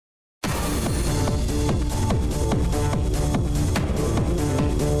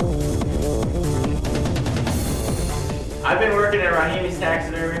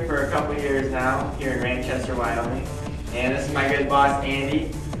taxidermy for a couple years now here in Manchester, Wyoming. And this is my good boss,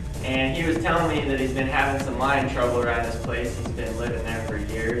 Andy. And he was telling me that he's been having some lion trouble around this place. He's been living there for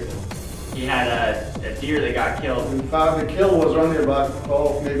years. He had a deer that got killed. In fact, the kill was only about,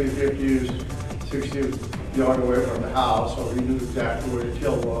 maybe 50, 60 yards away from the house, so we knew exactly where the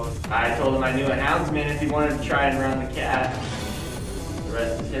kill was. I told him I knew a houndsman if he wanted to try and run the cat. The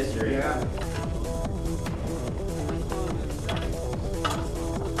rest is history. Yeah.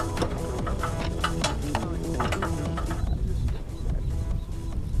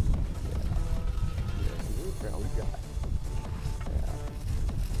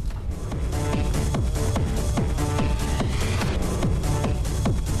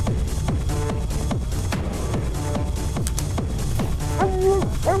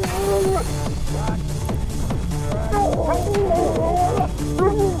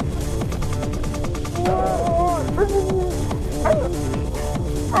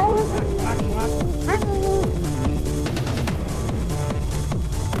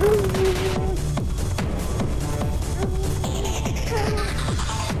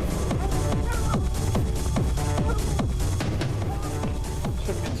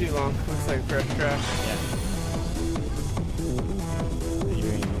 Shouldn't be too long. Looks like fresh track. Yeah.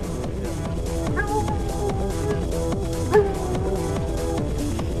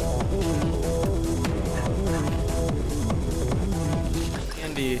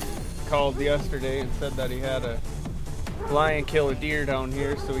 Andy called yesterday and said that he had a lion kill a deer down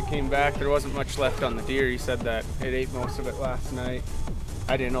here, so we came back. There wasn't much left on the deer. He said that it ate most of it last night.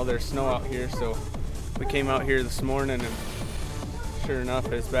 I didn't know there's snow out here, so we came out here this morning, and sure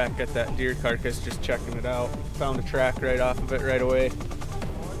enough, it's back at that deer carcass, just checking it out. Found a track right off of it right away.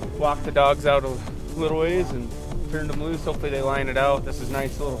 Walked the dogs out a little ways and turned them loose. Hopefully they line it out. This is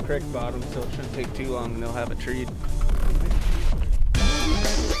nice little creek bottom, so it shouldn't take too long and they'll have it treed.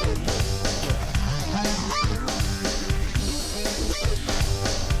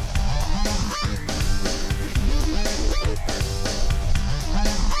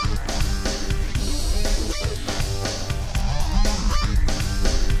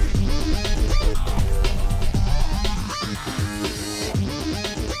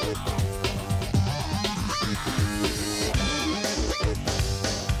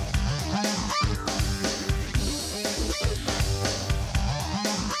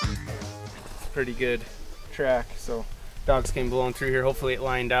 Pretty good track, so dogs came blowing through here. Hopefully it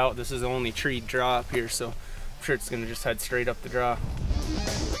lined out. This is the only treed draw up here, so I'm sure it's gonna just head straight up the draw.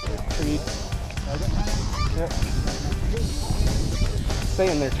 Treed. Yep.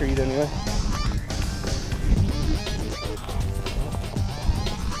 Saying they're treed anyway.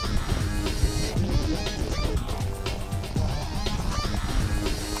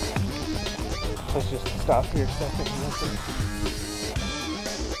 Let's just stop here a second and listen.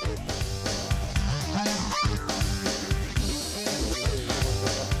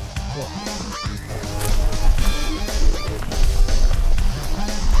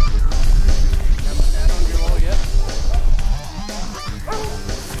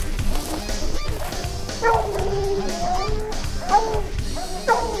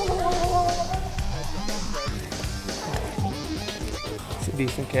 It's a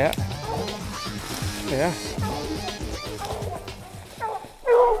decent cat. Yeah.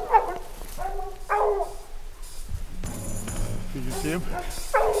 Did you see him?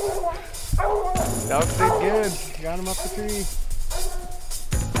 Dogs did good. Got him up the tree.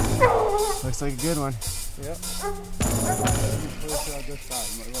 Looks like a good one. Yep.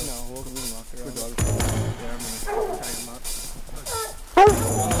 No, we'll walk around. Yeah, I'm gonna tag him up.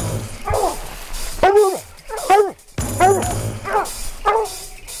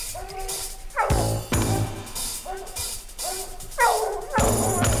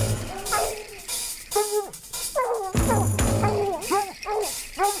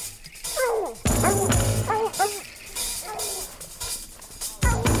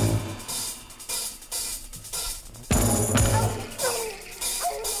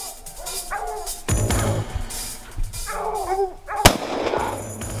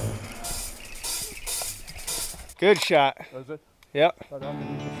 Good shot. Was it? Yep.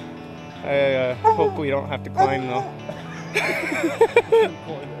 I hope we don't have to climb though.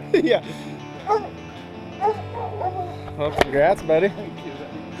 Yeah. Well, congrats, buddy. Thank you.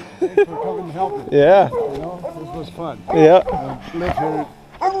 Thanks for coming and helping. Yeah. You know, this was fun. Yeah. I've lived here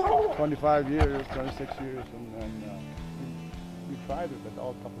 25 years, 26 years, and we tried it a couple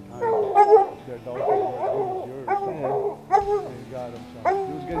of times. Their dogs were yours. So they got him. So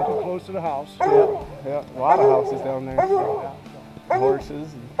he was getting too close to the house. Yeah. Yeah. A lot of houses down there. Horses.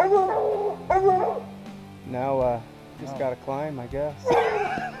 And now Just gotta climb, I guess.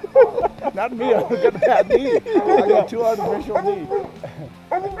 Not me, I got a bad knee. I got 2 artificial knees.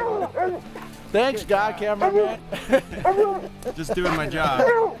 Thanks, guy, cameraman. Just doing my job.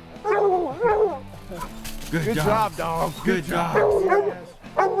 Good job, dog. Good job.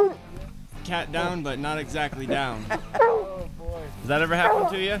 Cat down, but not exactly down. Oh boy. Does that ever happen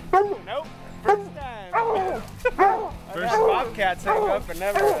to you? Nope. First time. First bobcats hang up and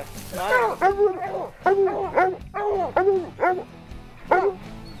never a climb.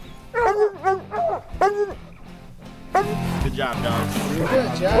 Good job, dogs.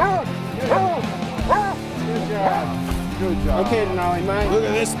 Good job. Good job. Good job. Okay, Denali, mine. Look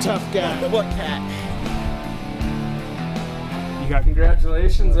at this tough guy. What cat? You got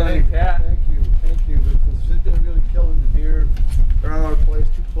congratulations on your cat. Thank you, because they've been really killing the deer around our place,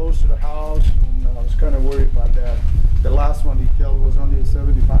 too close to the house, and I was kind of worried about that. The last one he killed was only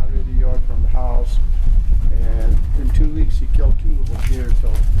 75, 80 yards from the house, and in 2 weeks he killed 2 of them deer,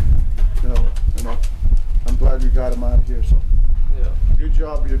 so, you know, I'm glad we got him out of here, so. Yeah. Good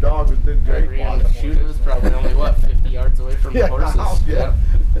job, your dog did great. Shoot, it was probably only, what, 50 yards away from the horses? Yeah.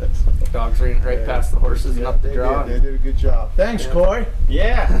 Dogs ran right past the horses and up the draw. They did a good job. Thanks, Coy.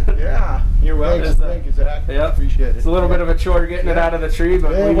 Yeah. Yeah. You're welcome. Thank you, Zach. Yeah. Appreciate it. It's a little bit of a chore getting it out of the tree,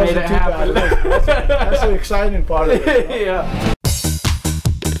 but Yeah, we it made wasn't it too happen. bad. That's the exciting part of it. Yeah.